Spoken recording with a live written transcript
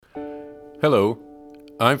Hello,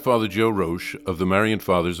 I'm Father Joe Roche of the Marian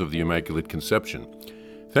Fathers of the Immaculate Conception.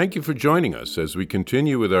 Thank you for joining us as we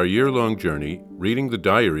continue with our year-long journey reading the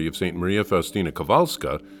diary of St. Maria Faustina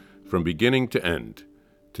Kowalska from beginning to end.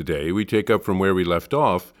 Today we take up from where we left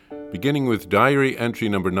off, beginning with diary entry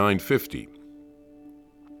number 950.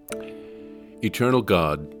 Eternal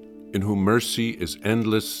God, in whom mercy is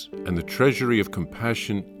endless and the treasury of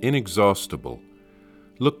compassion inexhaustible,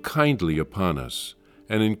 look kindly upon us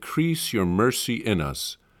and increase your mercy in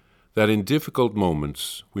us, that in difficult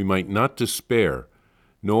moments we might not despair,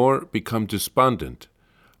 nor become despondent,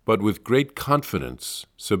 but with great confidence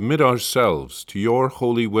submit ourselves to your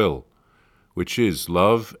holy will, which is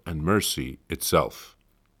love and mercy itself.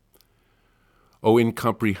 O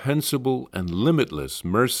incomprehensible and limitless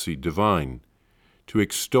mercy divine, to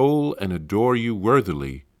extol and adore you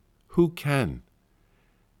worthily, who can?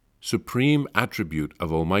 Supreme attribute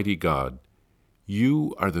of Almighty God,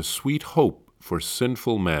 you are the sweet hope for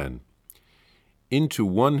sinful man. Into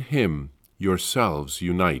one hymn yourselves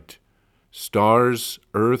unite, stars,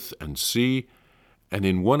 earth, and sea, and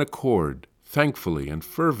in one accord, thankfully and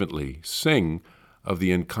fervently sing of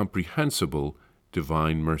the incomprehensible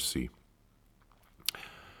divine mercy.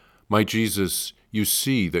 My Jesus, you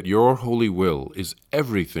see that your holy will is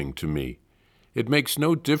everything to me. It makes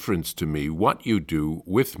no difference to me what you do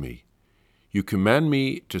with me. You command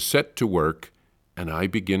me to set to work, and I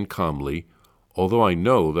begin calmly, although I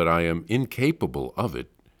know that I am incapable of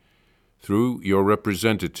it. Through your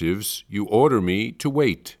representatives, you order me to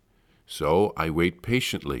wait, so I wait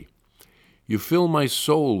patiently. You fill my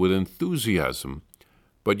soul with enthusiasm,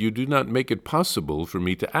 but you do not make it possible for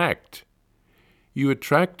me to act. You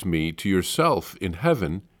attract me to yourself in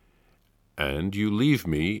heaven, and you leave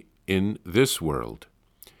me in this world.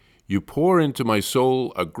 You pour into my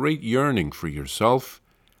soul a great yearning for yourself,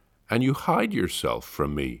 and you hide yourself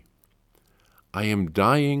from me. I am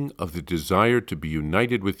dying of the desire to be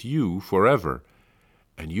united with you forever,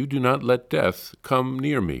 and you do not let death come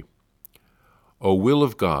near me. O will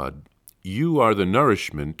of God, you are the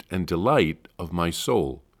nourishment and delight of my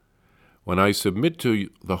soul. When I submit to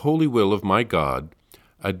the holy will of my God,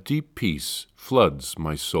 a deep peace floods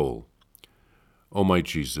my soul. O my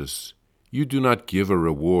Jesus, you do not give a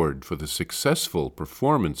reward for the successful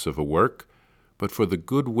performance of a work, but for the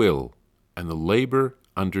good will and the labor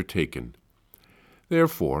undertaken.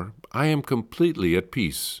 Therefore, I am completely at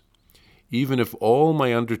peace, even if all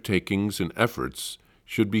my undertakings and efforts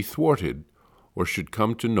should be thwarted or should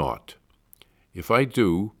come to naught. If I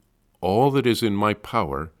do all that is in my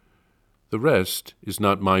power, the rest is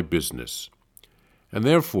not my business. And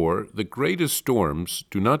therefore, the greatest storms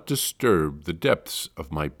do not disturb the depths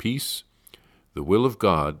of my peace. The will of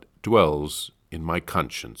God dwells in my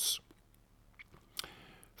conscience.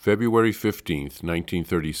 February 15th,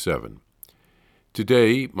 1937.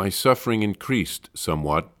 Today, my suffering increased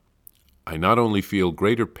somewhat. I not only feel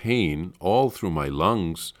greater pain all through my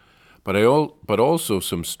lungs, but also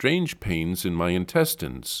some strange pains in my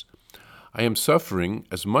intestines. I am suffering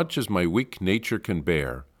as much as my weak nature can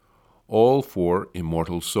bear, all for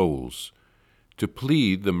immortal souls, to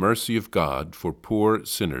plead the mercy of God for poor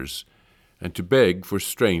sinners, and to beg for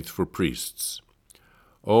strength for priests.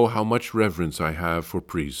 Oh, how much reverence I have for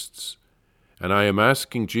priests, and I am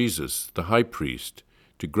asking Jesus, the high priest,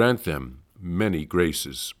 to grant them many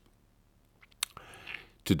graces.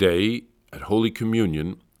 Today, at Holy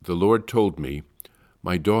Communion, the Lord told me,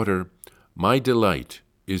 "My daughter, my delight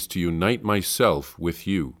is to unite myself with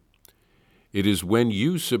you. It is when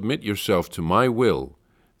you submit yourself to my will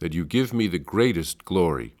that you give me the greatest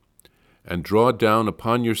glory, and draw down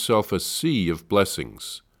upon yourself a sea of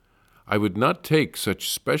blessings. I would not take such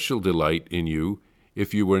special delight in you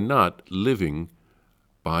if you were not living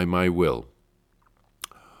by my will.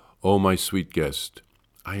 O my sweet guest,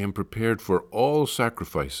 I am prepared for all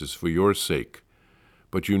sacrifices for your sake,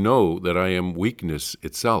 but you know that I am weakness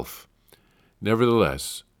itself.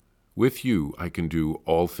 Nevertheless, with you I can do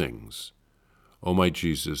all things. O my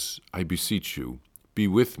Jesus, I beseech you, be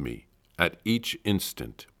with me at each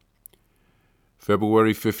instant."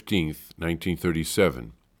 February 15th,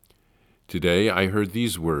 1937. Today I heard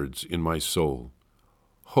these words in my soul.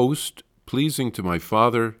 Host, pleasing to my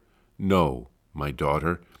Father, know, my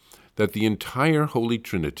daughter, that the entire Holy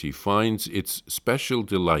Trinity finds its special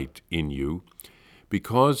delight in you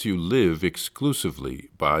because you live exclusively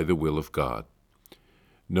by the will of God.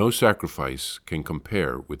 No sacrifice can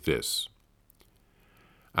compare with this.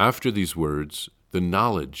 After these words, the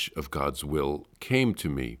knowledge of God's will came to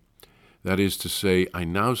me. That is to say, I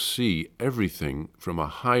now see everything from a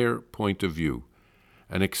higher point of view,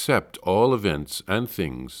 and accept all events and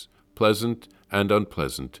things, pleasant and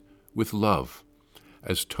unpleasant, with love,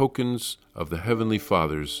 as tokens of the Heavenly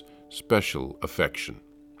Father's special affection.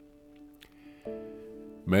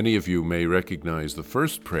 Many of you may recognize the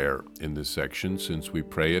first prayer in this section, since we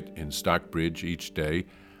pray it in Stockbridge each day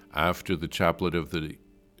after the Chaplet of the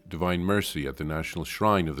Divine Mercy at the National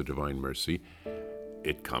Shrine of the Divine Mercy.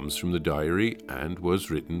 It comes from the diary and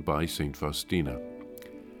was written by St. Faustina.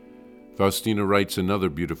 Faustina writes another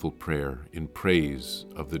beautiful prayer in praise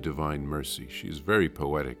of the Divine Mercy. She is very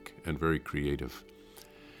poetic and very creative.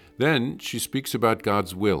 Then she speaks about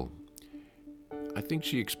God's will. I think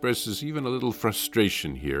she expresses even a little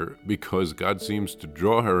frustration here, because God seems to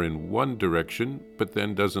draw her in one direction, but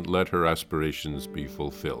then doesn't let her aspirations be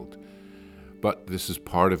fulfilled. But this is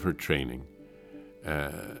part of her training.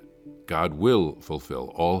 God will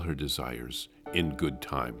fulfill all her desires in good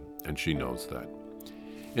time, and she knows that.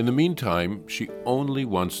 In the meantime, she only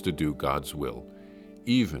wants to do God's will,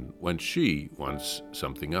 even when she wants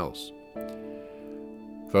something else.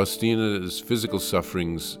 Faustina's physical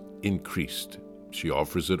sufferings increased. She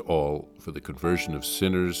offers it all for the conversion of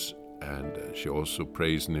sinners, and she also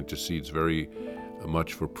prays and intercedes very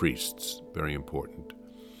much for priests, very important.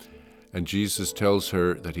 And Jesus tells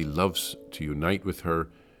her that he loves to unite with her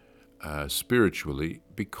spiritually,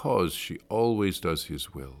 because she always does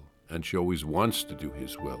his will, and she always wants to do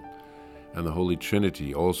his will. And the Holy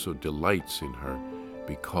Trinity also delights in her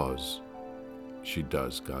because she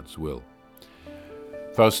does God's will.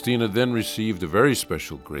 Faustina then received a very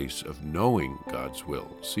special grace of knowing God's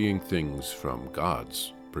will, seeing things from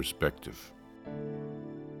God's perspective.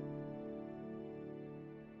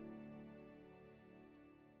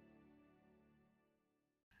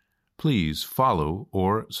 Please follow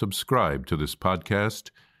or subscribe to this podcast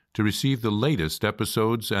to receive the latest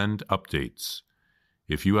episodes and updates.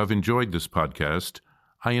 If you have enjoyed this podcast,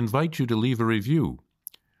 I invite you to leave a review.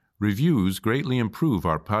 Reviews greatly improve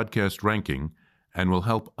our podcast ranking and will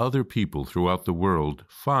help other people throughout the world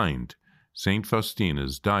find St.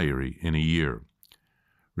 Faustina's Diary in a Year.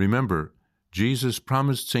 Remember, Jesus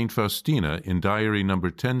promised St. Faustina in Diary number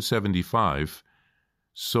 1075,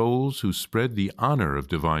 souls who spread the honor of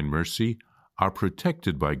divine mercy are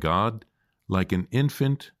protected by God like an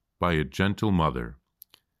infant by a gentle mother.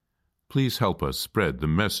 Please help us spread the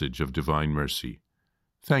message of divine mercy.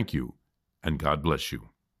 Thank you, and God bless you.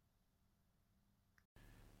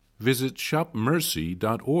 Visit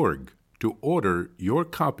shopmercy.org to order your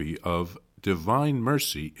copy of Divine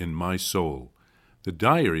Mercy in My Soul, the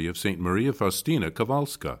diary of St. Maria Faustina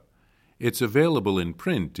Kowalska. It's available in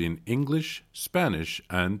print in English, Spanish,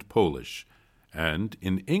 and Polish, and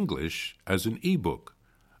in English as an e-book,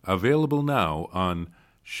 available now on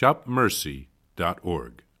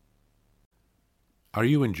shopmercy.org. Are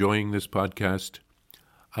you enjoying this podcast?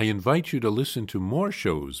 I invite you to listen to more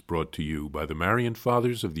shows brought to you by the Marian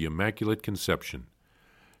Fathers of the Immaculate Conception.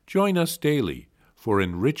 Join us daily for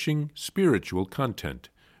enriching spiritual content,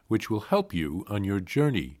 which will help you on your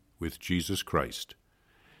journey with Jesus Christ.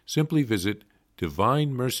 Simply visit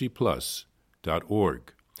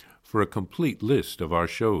DivineMercyPlus.org for a complete list of our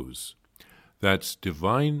shows. That's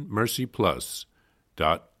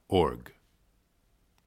DivineMercyPlus.org.